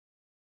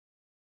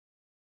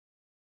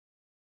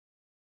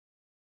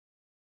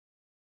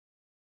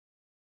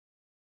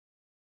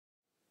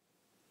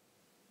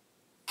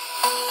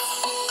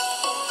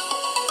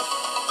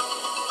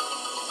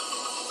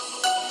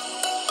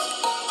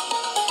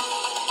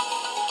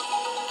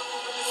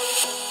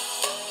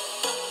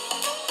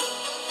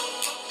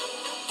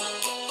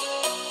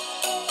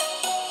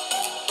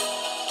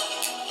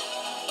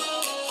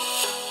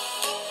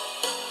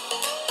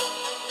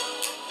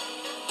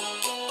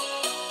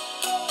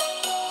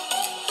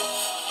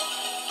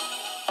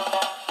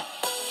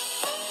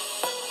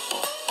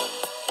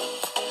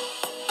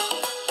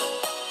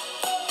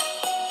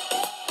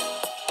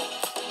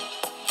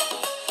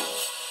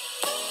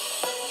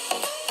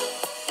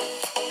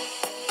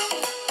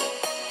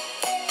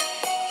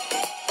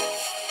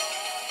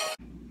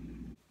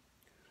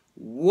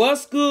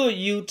What's good,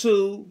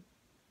 YouTube?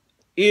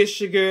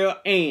 It's your girl,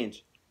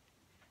 Angie.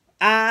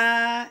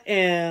 I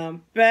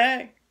am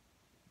back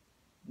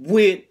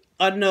with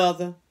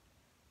another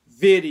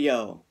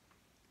video.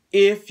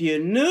 If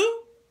you're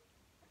new,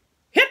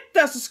 hit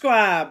the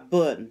subscribe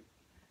button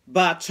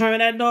by turning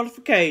that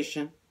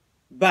notification,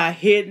 by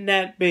hitting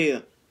that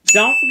bell.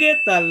 Don't forget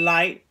to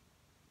like,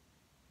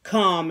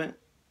 comment,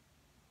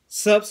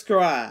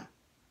 subscribe.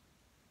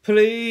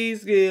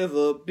 Please give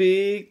a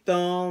big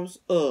thumbs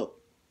up.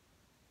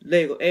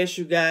 Lego, as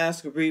you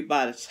guys can read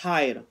by the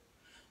title.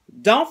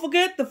 Don't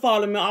forget to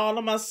follow me on all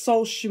of my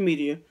social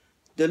media.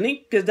 The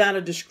link is down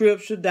in the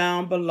description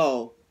down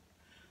below.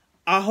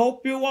 I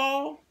hope you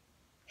all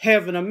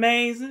have an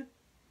amazing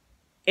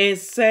and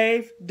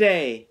safe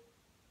day.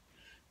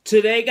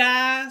 Today,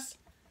 guys,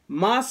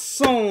 my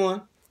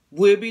son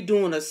will be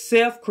doing a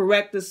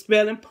self-corrected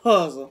spelling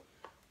puzzle,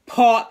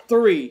 part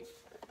 3.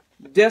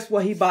 That's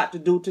what he about to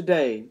do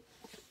today.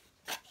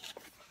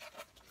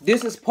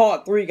 This is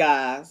part 3,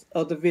 guys,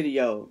 of the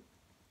video.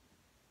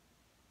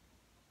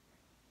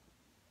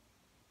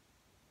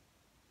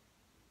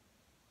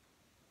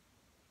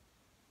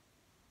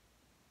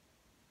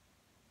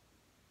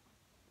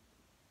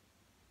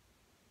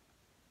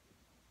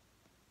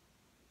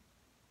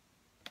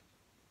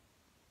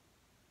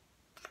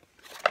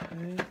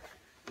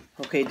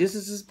 Okay, this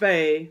is his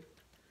bag.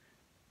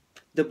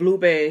 The blue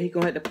bag. He's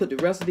going to have to put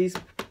the rest of these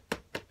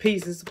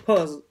pieces of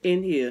puzzle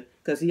in here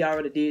because he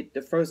already did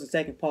the first and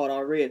second part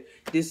already.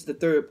 This is the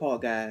third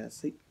part,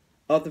 guys,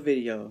 of the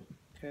video.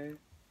 Okay.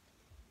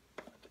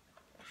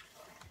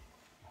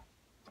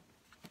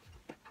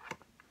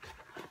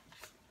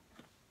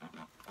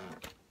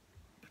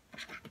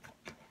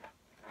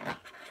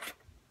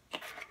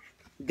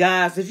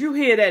 Guys, if you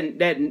hear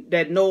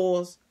that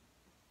noise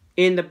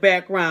in the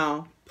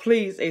background,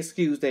 please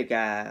excuse that,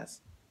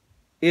 guys.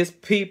 It's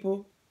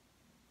people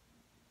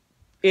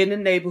in the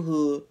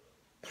neighborhood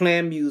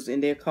playing music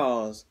in their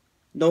cars.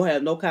 Don't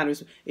have no kind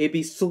of... It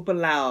be super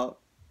loud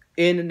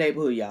in the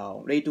neighborhood,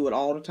 y'all. They do it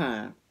all the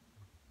time.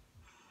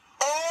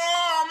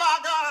 Oh, my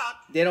God.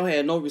 They don't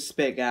have no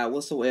respect, guys,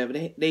 whatsoever.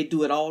 They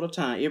do it all the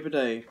time, every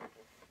day.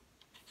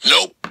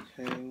 Nope.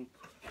 Okay.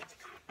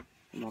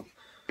 Come on.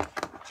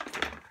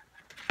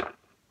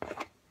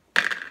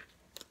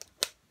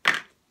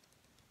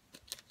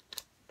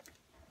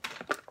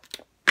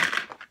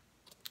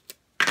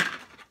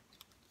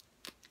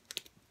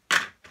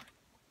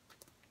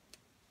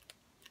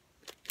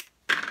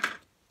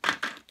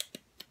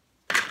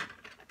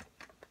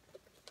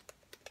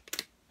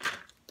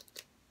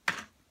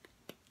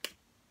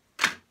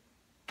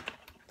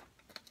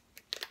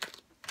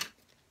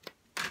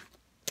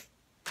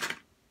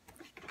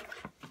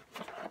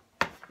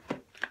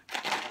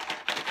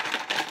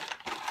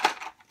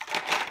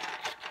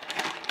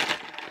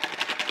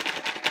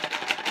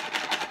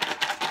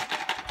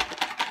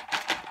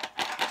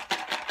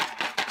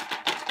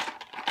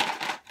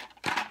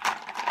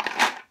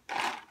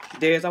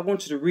 I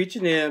want you to reach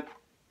in there,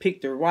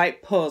 pick the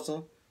right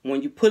puzzle.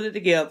 When you put it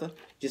together,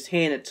 just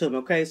hand it to me,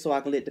 okay? So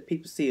I can let the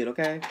people see it,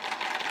 okay?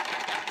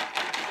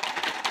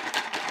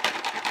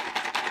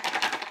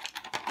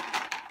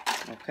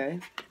 Okay,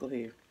 go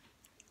ahead.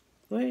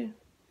 Go ahead.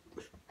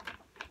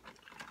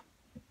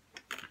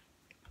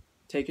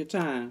 Take your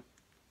time.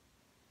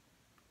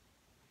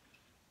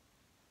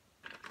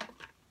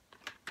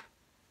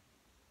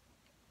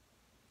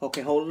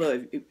 Okay, hold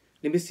it up.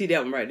 Let me see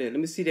that one right there. Let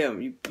me see that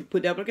one. You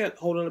put that one together.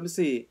 Hold on, let me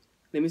see it.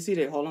 Let me see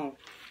that. Hold on.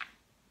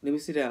 Let me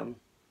see that one.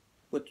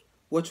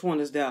 Which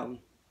one is that one?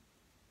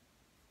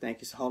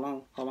 Thank you. So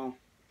hold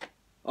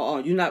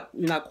on. You're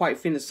not quite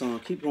finished, son.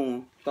 Keep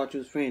going. Thought you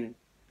was finished.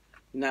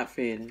 You're not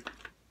finished.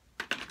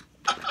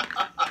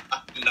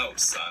 No,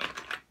 son.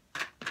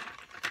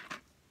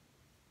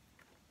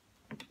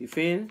 You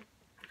finished?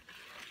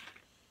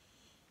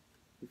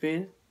 You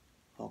finished?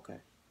 Okay.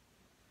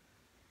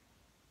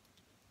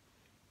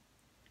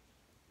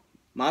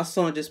 My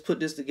son just put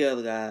this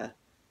together, guys.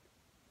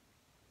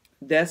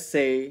 That's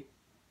a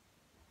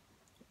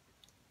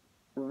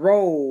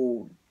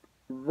road,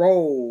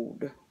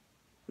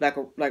 like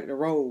the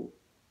road.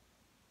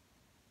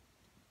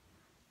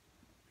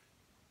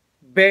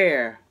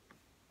 Bear,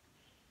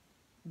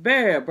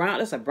 brown.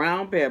 That's a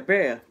brown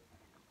bear.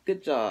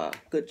 Good job,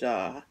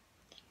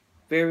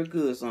 very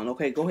good, son.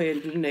 Okay, go ahead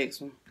and do the next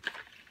one.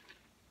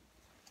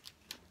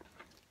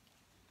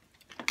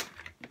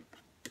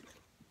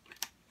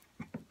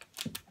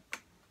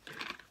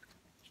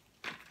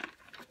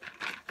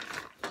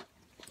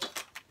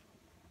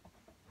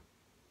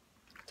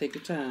 Take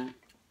your time.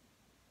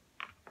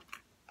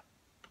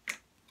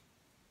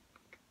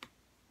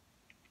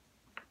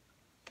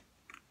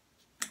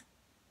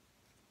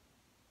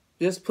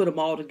 Just put them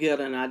all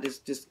together, and I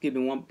just give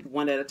me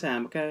one at a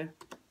time, okay?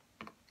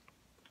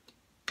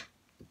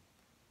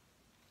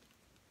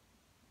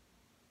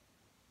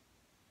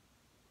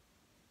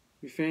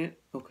 You finished?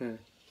 Okay.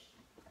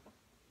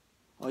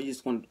 Oh, you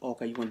just want?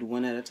 Okay, you want to do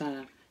one at a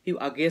time?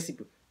 I guess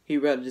he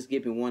rather just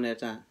give me one at a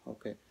time.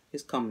 Okay.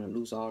 It's coming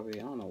loose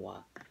already. I don't know why.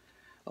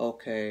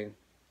 Okay.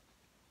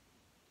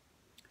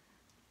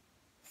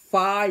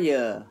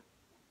 fire.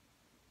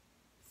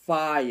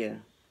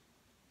 Fire.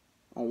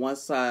 On one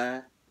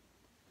side.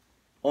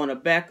 On the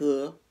back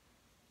of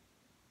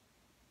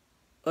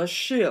a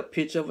ship.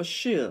 Picture of a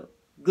ship.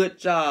 Good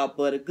job,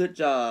 buddy. Good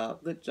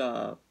job. Good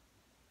job.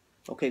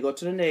 Okay, go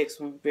to the next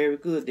one. Very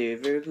good there.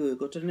 Very good.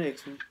 Go to the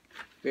next one.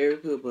 Very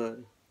good,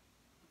 buddy.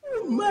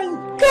 Oh my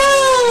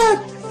God!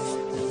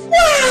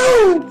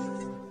 Wow!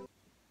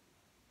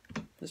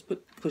 Let's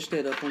push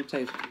that up on the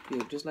table.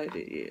 Yeah, just like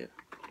that. Yeah.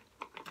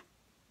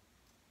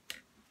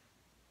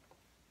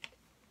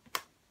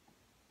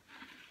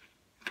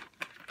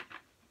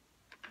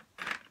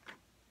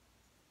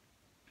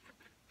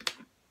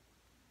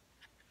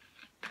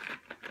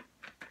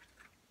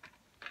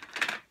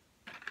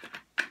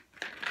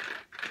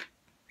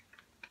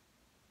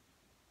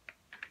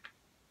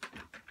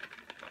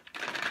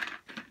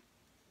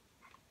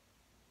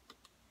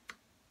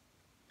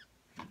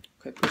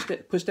 Okay,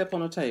 push that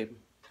on the table.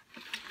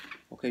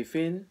 Okay,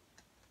 finish.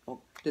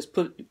 Oh,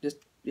 put it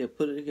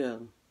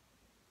together.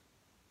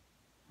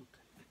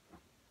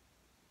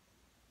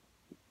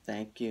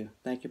 Okay.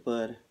 Thank you,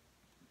 buddy.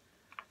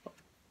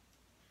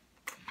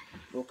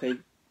 Okay,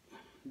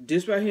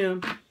 this right here,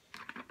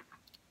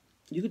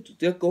 you could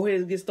just go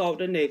ahead and get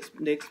started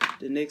with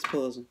the next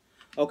puzzle.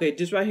 Okay,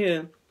 this right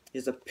here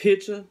is a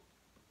picture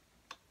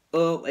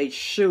of a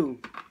shoe.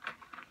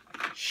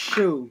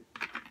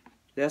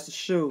 That's a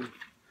shoe.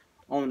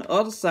 On the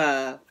other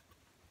side,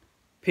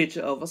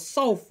 picture of a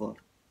sofa.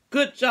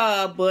 Good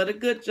job, buddy.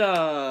 Good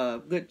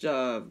job. Good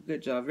job.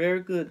 Good job.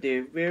 Very good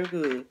there. Very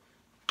good.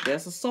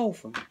 That's a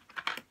sofa.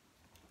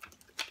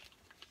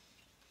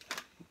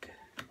 Okay.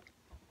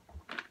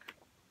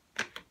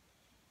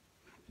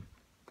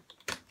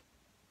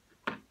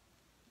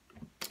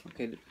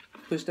 Okay,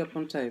 push that up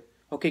on the table.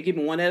 Okay, give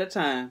me one at a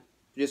time.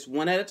 Just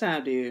one at a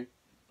time, dear.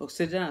 Oh,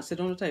 sit down. Sit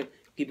on the table.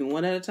 Give me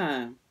one at a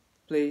time,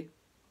 please.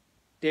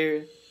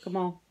 Dear, come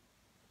on.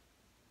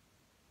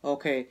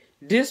 Okay,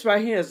 this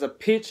right here is a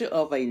picture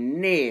of a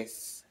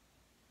nest.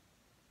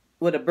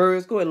 Where the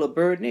birds go, a little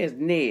bird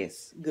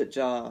nest. Good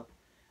job.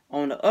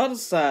 On the other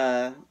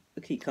side,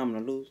 it keep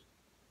coming loose.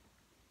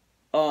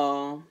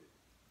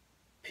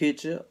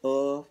 Picture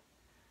of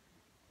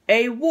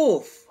a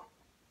wolf.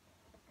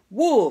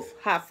 Wolf,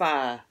 high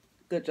five.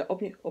 Good job.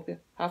 Open here.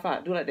 High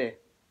five. Do like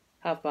that.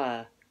 High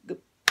five.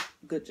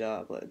 Good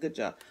job, bud. Good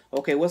job.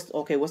 Okay, what's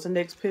the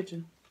next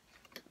picture?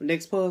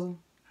 Next puzzle.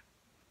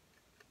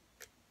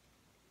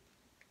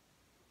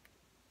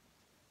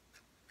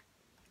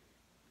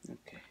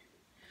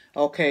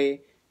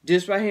 Okay,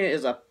 this right here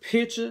is a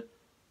picture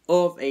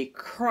of a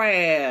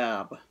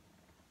crab.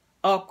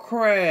 A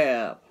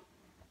crab.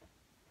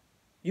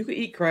 You can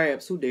eat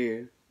crabs, who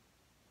dare?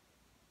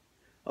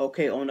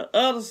 Okay, on the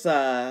other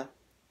side,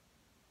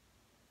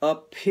 a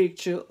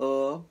picture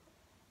of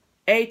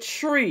a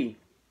tree.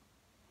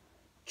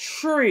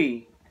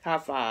 Tree. High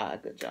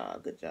five. Good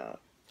job. Good job.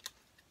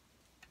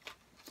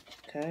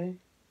 Okay.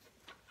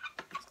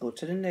 Let's go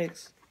to the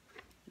next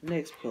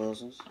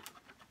puzzles.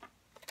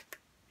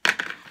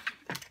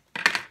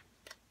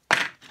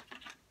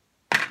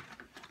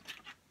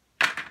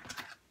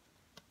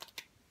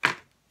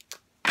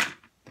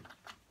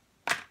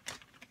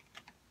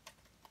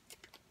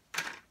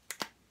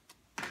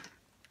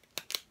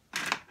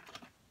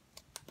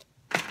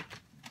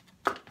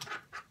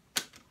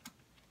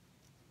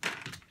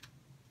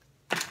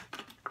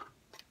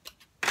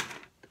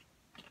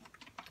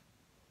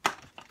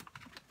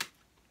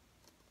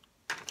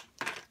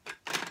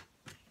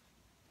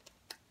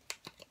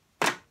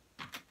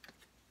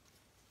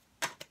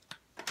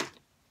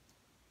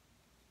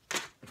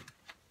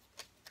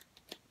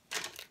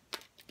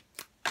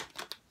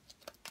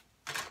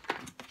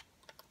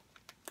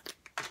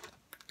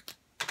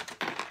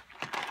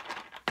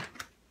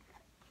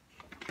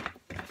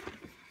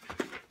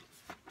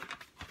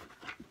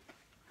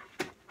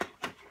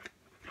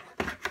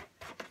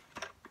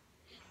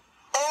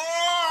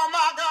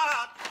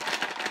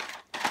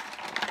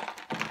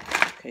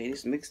 Okay,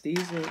 let's mix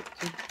these up.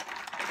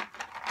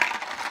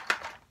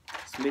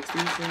 Let's mix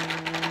these up.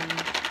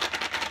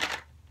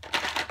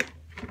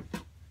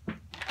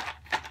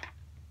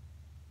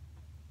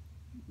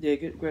 Yeah,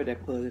 grab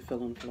that puzzle that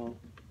fell on the floor.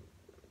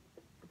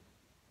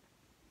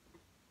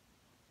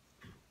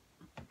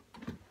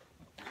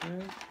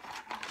 Okay.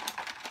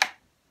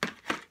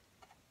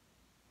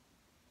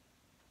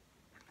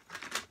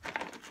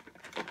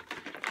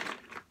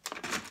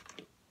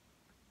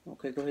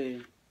 Okay, go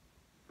ahead.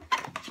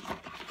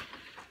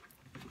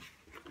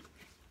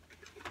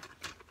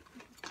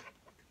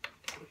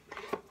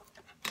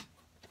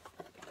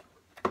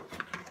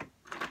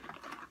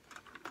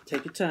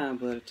 Take your time,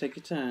 buddy. Take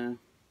your time.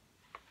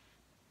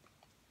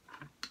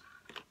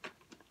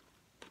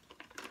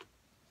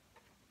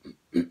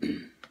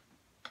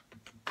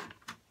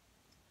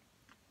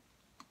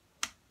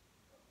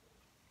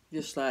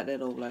 Just slide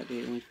that over like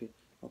that.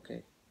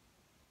 Okay.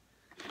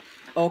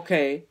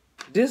 Okay.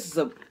 This is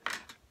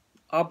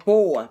a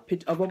boy.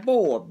 Picture of a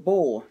boy.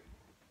 Boy.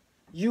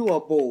 You a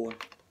boy.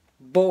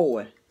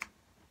 Boy.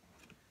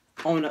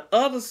 On the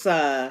other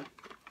side,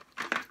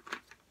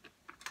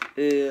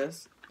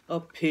 is a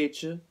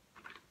picture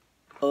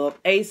of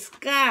a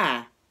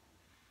sky.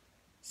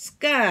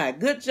 Sky.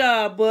 Good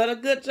job, butter.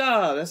 Good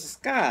job. That's a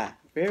sky.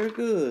 Very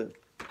good.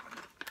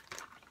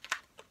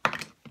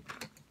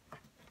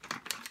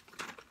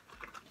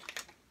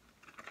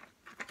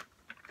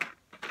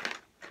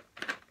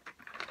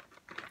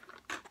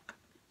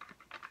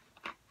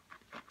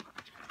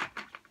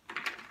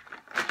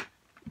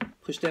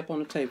 Push that up on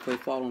the table before it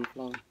fall on the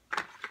floor.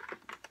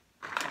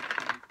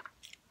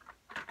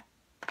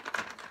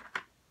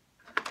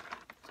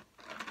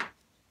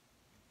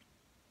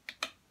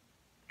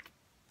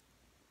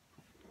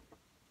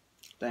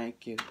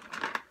 Thank you.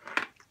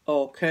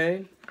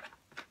 Okay.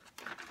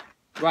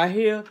 Right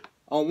here,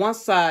 on one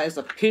side is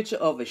a picture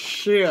of a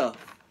chef.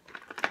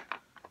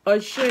 A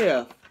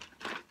chef.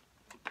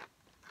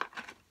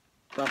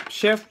 A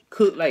chef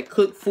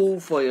cook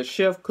food for you. A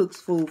chef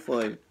cooks food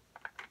for you.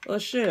 A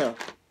chef.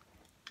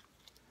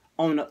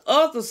 On the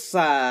other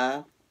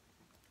side,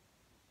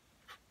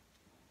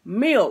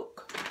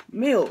 milk.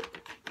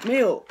 Milk.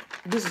 Milk.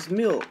 This is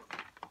milk.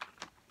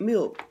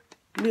 Milk.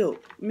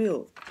 Milk.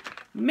 Milk.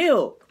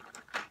 Milk.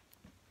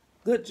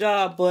 Good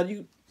job,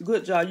 buddy.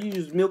 Good job. You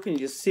use milk in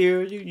your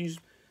cereal.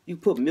 You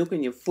put milk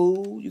in your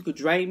food. You could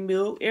drink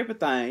milk.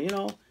 Everything, you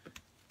know.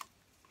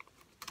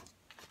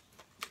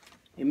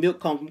 And milk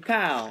comes from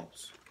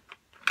cows.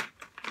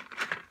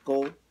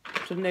 Go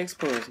to the next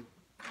person.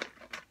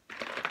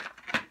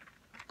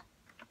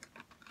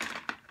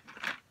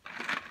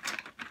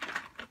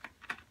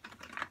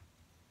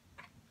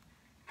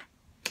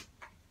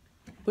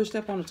 Push that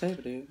up on the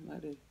table there,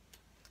 like that.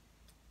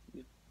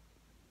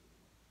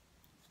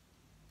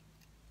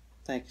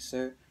 Thank you,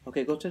 sir.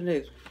 Okay, go to the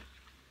next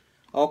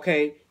one.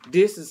 Okay,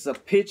 this is a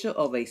picture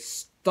of a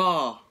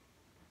star.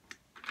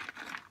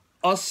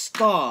 A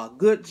star.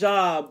 Good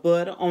job,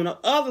 buddy. On the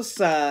other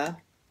side,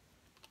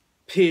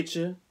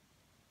 picture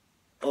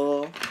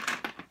of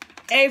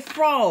a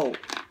frog.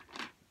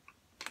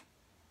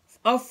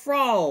 A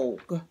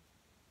frog.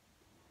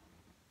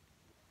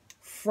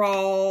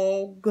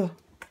 Frog.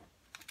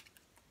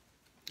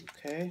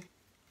 Okay.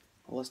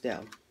 What's that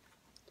one?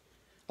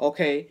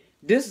 Okay.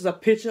 This is a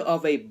picture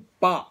of a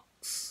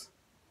box.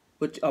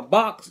 But a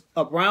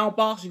brown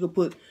box, you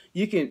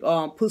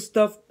can put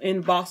stuff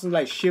in boxes,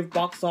 like shift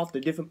boxes off to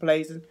different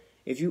places.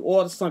 If you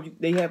order something,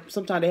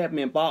 sometimes they have them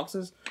in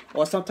boxes,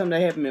 or sometimes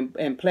they have them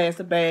in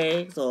plastic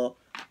bags or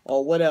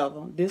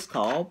whatever. This is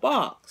called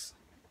box.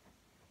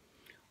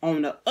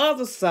 On the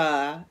other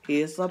side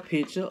is a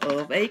picture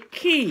of a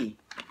key.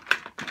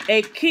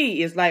 A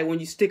key is like when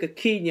you stick a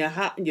key in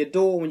your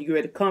door when you get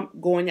ready to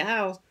go in your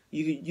house.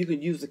 You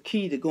can use a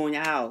key to go in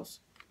your house,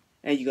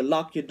 and you can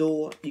lock your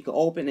door. You can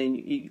open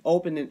you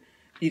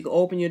can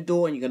open your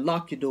door and you can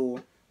lock your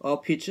door. A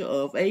picture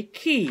of a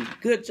key.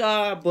 Good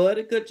job,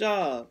 buddy. Good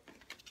job.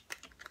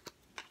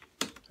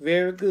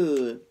 Very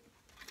good.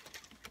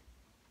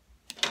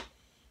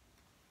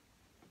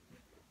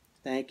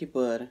 Thank you,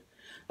 buddy.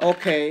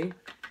 Okay,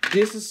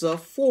 this is a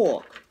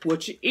fork.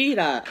 What you eat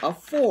at? A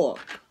fork.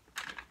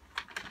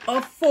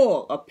 A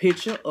fork. A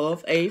picture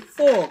of a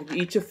fork.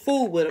 You eat your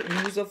food with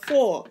it. Use a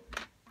fork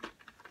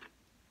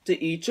to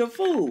eat your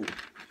food.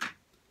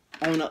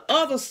 On the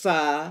other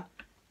side,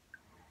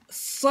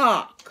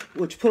 sock,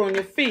 which you put on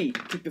your feet.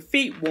 Keep your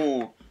feet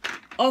warm.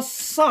 A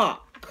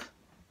sock.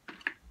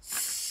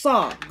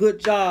 Sock. Good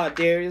job,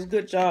 Darius.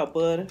 Good job,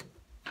 buddy.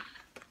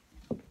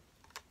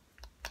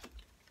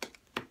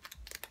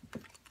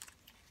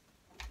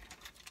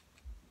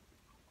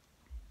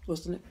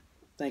 What's the name?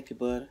 Thank you,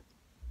 buddy.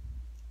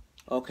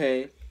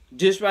 Okay,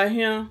 this right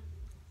here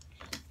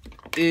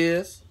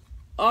is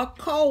a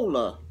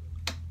cola.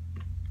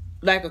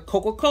 Like a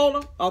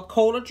Coca-Cola, a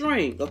cola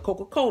drink, a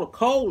Coca-Cola,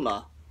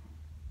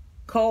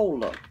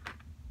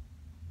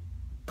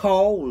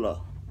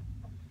 cola.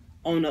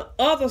 On the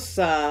other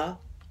side,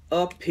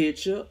 a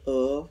picture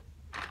of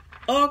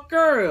a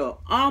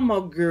girl. I'm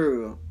a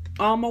girl.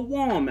 I'm a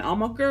woman.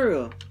 I'm a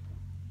girl.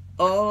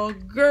 A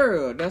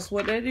girl. That's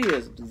what that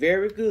is.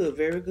 Very good,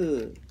 very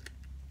good.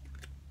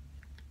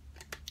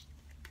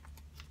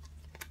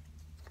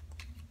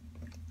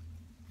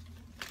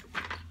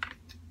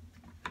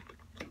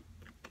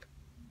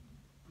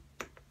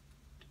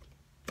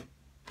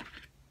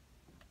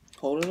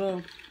 Hold it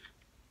up.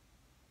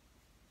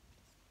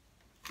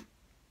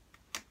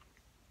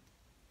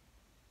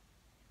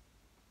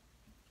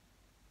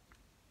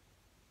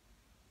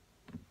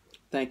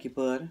 Thank you,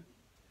 buddy.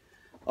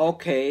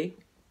 Okay,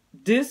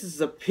 this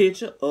is a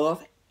picture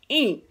of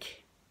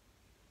ink.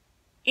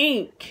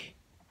 Ink.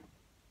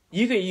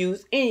 You can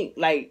use ink,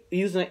 like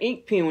using an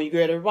ink pen when you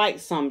go to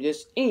write something.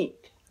 Just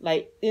ink,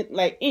 like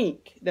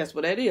ink. That's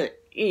what that is.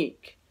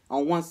 Ink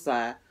on one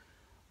side.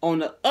 On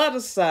the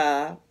other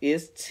side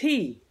is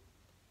tea.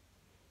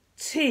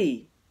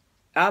 Tea.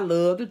 I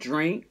love to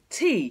drink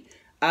tea.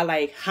 I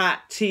like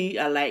hot tea.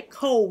 I like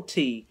cold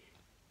tea.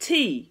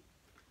 Tea.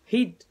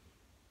 He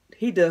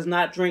does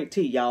not drink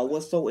tea, y'all,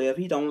 whatsoever.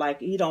 He don't like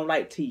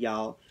tea,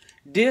 y'all.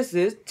 This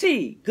is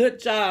tea. Good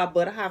job,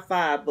 buddy. High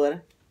five,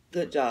 buddy.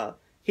 Good job.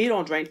 He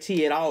don't drink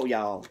tea at all,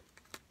 y'all.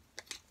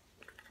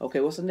 Okay,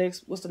 what's the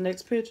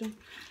next picture?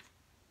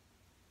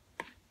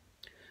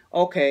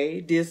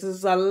 Okay, this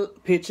is a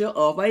picture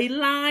of a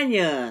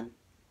lion.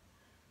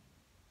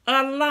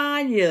 A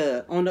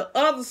lion. On the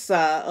other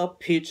side, a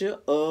picture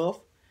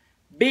of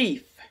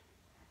beef.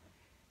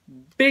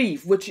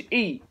 Beef, what you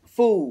eat.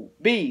 Food.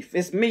 Beef.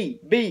 It's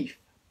meat. Beef.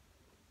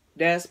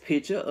 That's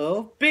picture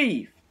of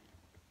beef.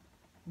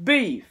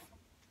 Beef.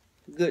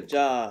 Good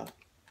job.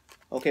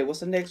 Okay, what's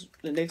the next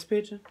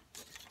picture?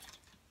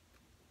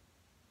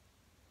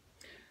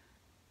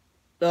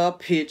 The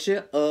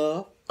picture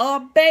of a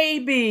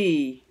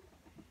baby.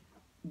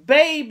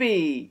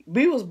 Baby.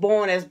 We was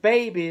born as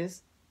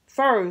babies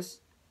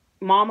first.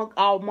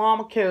 Our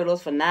mama carried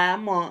us for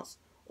 9 months,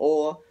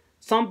 or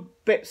some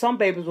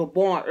babies were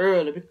born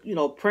early. You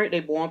know, they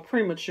born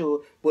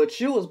premature. But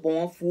you was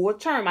born full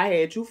term. I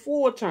had you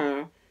full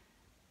term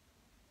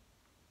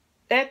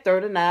at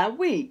 39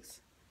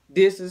 weeks.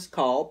 This is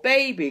called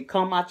baby.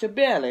 Come out your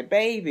belly,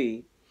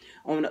 baby.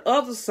 On the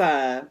other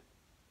side,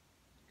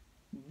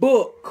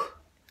 book.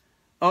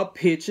 A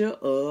picture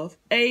of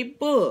a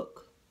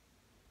book.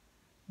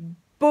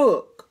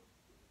 Book.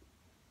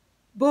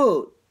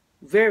 Book.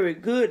 Very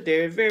good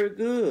there. Very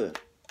good.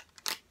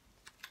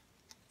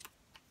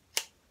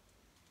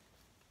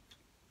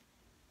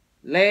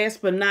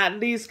 Last but not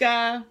least,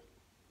 guys,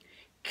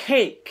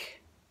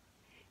 cake.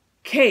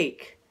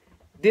 Cake.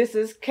 This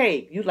is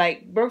cake. You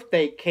like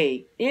birthday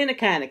cake, any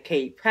kind of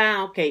cake,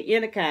 pound cake,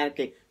 any kind of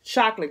cake,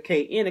 chocolate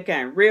cake, any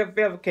kind, red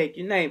velvet cake,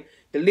 you name it.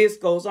 The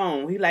list goes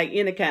on. He like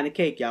any kind of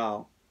cake,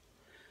 y'all.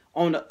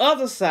 On the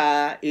other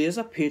side is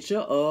a picture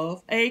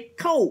of a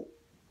coat.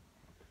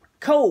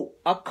 Coat.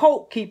 A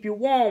coat keep you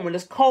warm when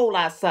it's cold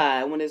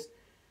outside, when it's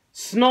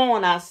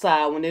snowing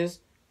outside, when it's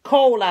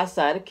cold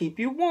outside, to keep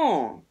you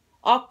warm.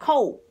 A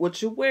coat,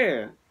 what you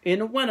wear in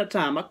the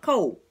wintertime, a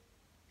coat.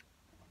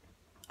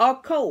 A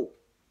coat.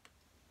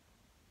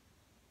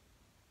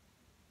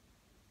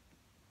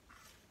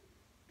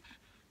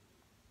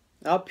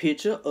 A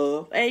picture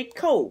of a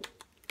coat.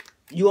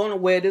 You want to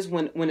wear this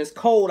when it's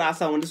cold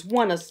outside,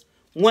 when it's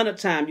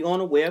wintertime, you want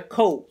to wear a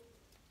coat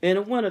in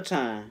the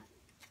wintertime.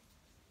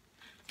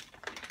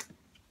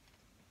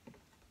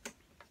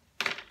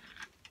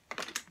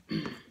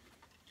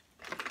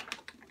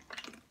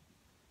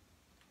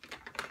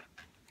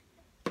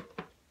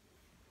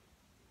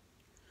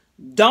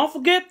 Don't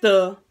forget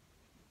to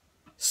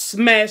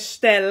smash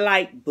that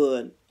like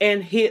button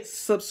and hit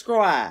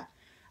subscribe.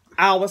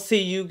 I will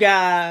see you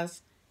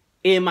guys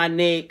in my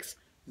next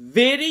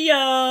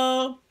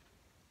video.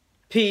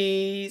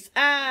 Peace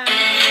out.